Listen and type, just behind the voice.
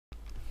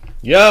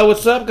Yo,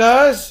 what's up,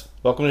 guys?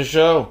 Welcome to the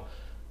show.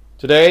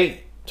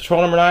 Today,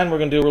 tutorial number 9, we're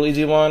going to do a real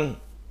easy one.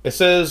 It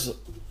says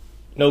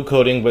no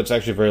coding, but it's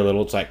actually very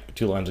little. It's like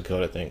 2 lines of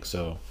code, I think.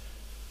 So,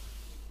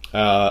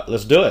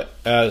 let's do it.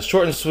 It's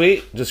short and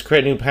sweet. Just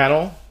create a new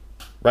panel.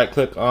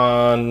 Right-click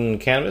on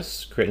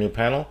canvas, create a new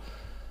panel.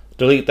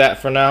 Delete that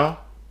for now.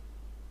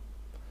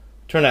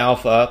 Turn the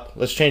alpha up.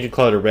 Let's change the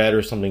color to red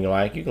or something you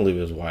like. You can leave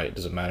it as white. It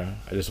doesn't matter.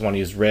 I just want to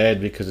use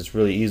red because it's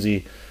really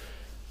easy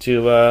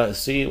to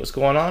see what's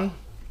going on.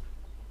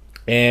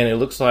 And it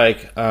looks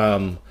like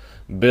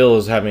Bill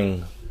is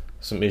having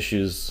some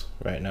issues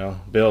right now.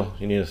 Bill,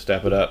 you need to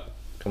step it up.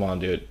 Come on,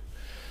 dude.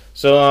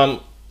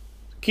 So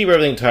keep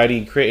everything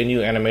tidy. Create a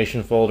new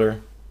animation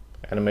folder.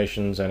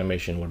 Animations,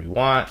 animation, what do we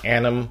want?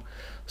 Anim.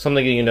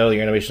 Something you know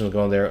the animation is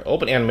going there.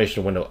 Open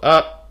animation window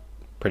up.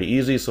 Pretty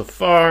easy so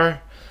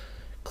far.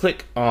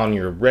 Click on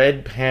your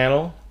red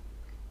panel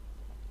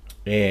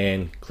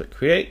and click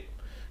create.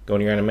 Go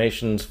in your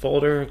animations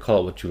folder,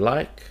 call it what you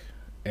like,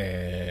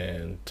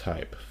 and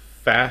type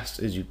fast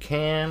as you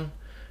can.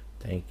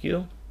 Thank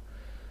you.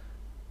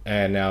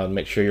 And now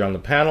make sure you're on the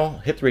panel.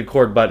 Hit the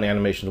record button,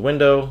 animation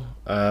window.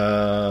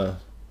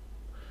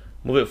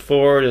 Move it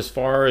forward as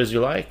far as you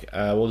like.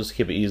 We'll just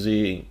keep it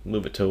easy.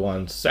 Move it to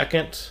 1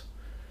 second.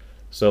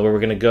 So where we're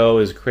going to go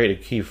is create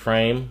a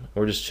keyframe.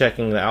 We're just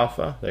checking the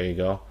alpha. There you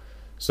go.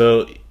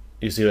 So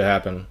you see what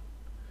happened.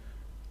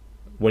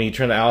 When you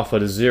turn the alpha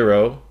to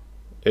 0,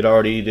 it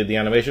already did the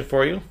animation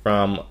for you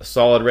from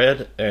solid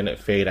red, and it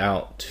fade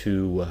out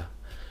to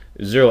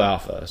 0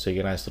 alpha. So you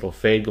get a nice little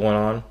fade going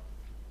on.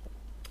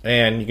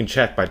 And you can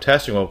check by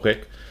testing real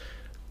quick.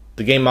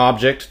 The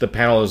GameObject, the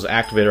panel is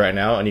activated right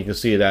now, and you can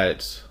see that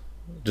it's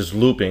just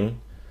looping.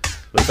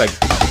 Looks like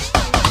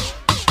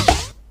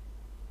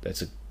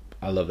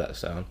I love that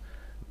sound.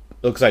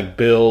 Looks like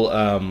Bill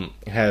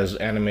has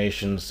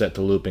animation set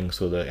to looping,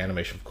 so the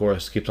animation, of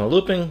course, keeps on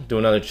looping. Do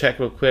another check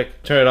real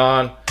quick. Turn it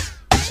on,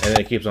 and then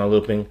it keeps on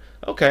looping.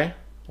 Okay,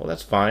 well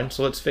that's fine.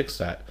 So let's fix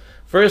that.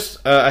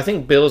 First, I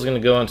think Bill is going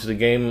to go into the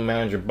Game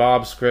Manager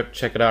Bob script.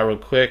 Check it out real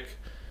quick,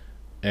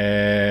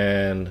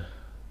 and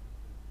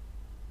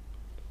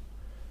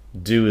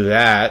do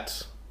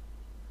that.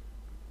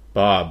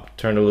 Bob,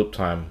 turn the loop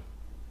time.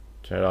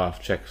 Turn it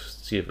off. Check,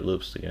 see if it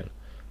loops again.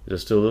 Is it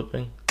still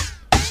looping?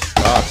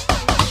 Bob.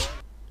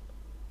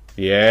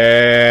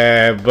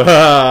 Yeah,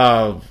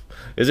 Bob.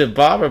 Is it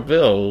Bob or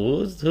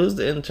Bill? Who's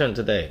the intern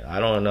today? I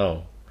don't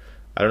know.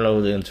 I don't know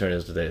who the intern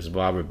is today. It's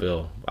Bob or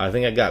Bill. I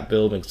think I got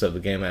Bill mixed up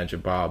with Game Manager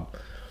Bob.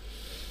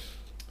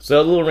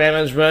 So the little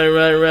Ram's run,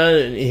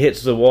 and he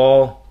hits the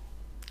wall,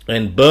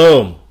 and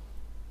boom.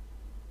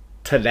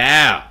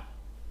 Ta-da!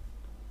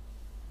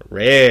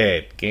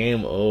 Red.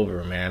 Game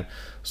over, man.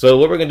 So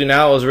what we're going to do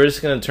now is we're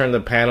just going to turn the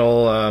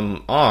panel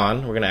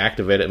on. We're going to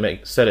activate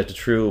it, set it to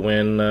true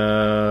when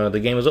the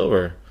game is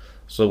over.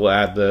 So we'll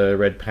add the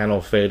red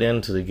panel fade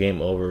into the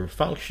game over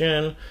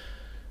function.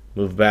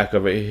 Move back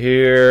over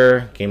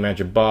here. Game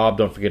Manager Bob.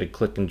 Don't forget to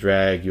click and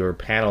drag your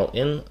panel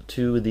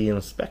into the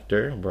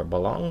inspector where it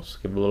belongs.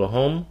 Give it a little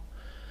home.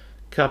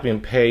 Copy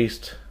and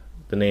paste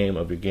the name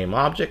of your game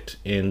object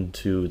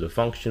into the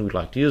function we'd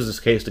like to use. In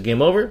this case, the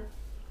game over.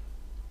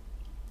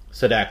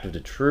 Set active to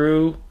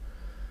true.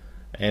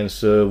 And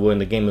so when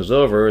the game is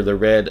over, the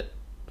red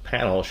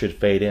panel should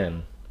fade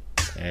in.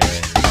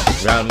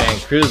 And round man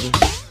cruising.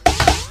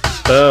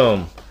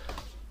 Boom.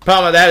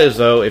 Problem with that is,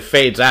 though, it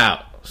fades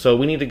out. So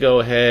we need to go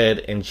ahead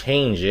and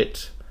change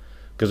it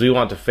because we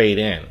want to fade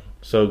in.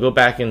 So go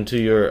back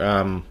into your,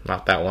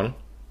 not that one.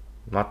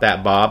 Not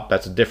that, Bob.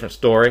 That's a different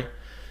story.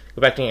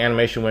 Go back to your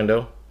animation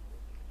window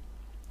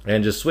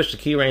and just switch the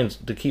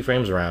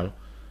keyframes around.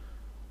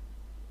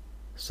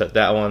 Set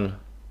that one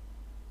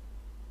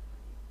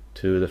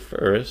to the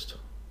first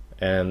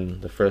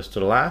and the first to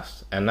the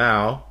last. And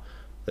now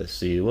let's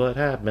see what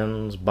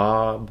happens.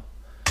 Bob,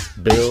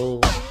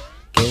 Bill,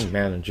 Game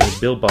Manager,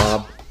 Bill,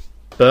 Bob.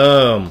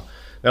 Boom.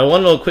 Now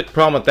one little quick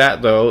problem with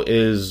that though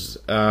is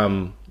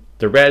the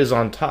red is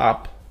on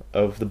top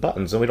of the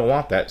buttons, and we don't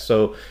want that.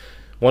 So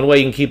one way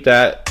you can keep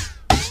that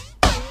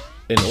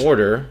in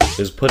order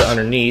is put it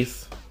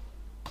underneath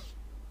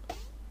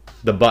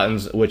the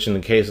buttons, which in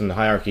the case in the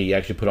hierarchy you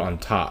actually put it on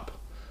top,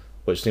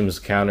 which seems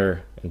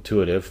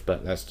counterintuitive,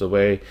 but that's the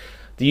way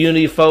the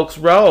Unity folks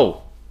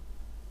roll.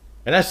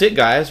 And that's it,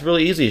 guys.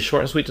 Really easy,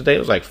 short and sweet today. It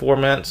was like 4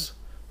 minutes,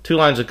 2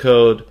 lines of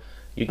code.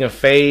 You can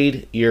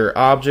fade your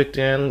object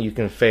in. You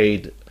can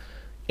fade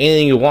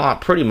anything you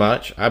want, pretty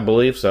much. I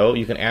believe so.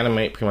 You can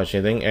animate pretty much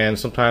anything, and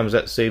sometimes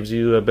that saves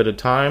you a bit of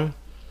time.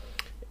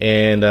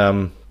 And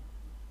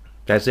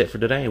that's it for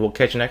today. We'll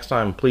catch you next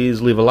time.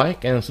 Please leave a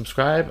like and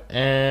subscribe,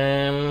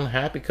 and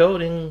happy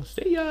coding.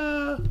 See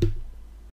ya!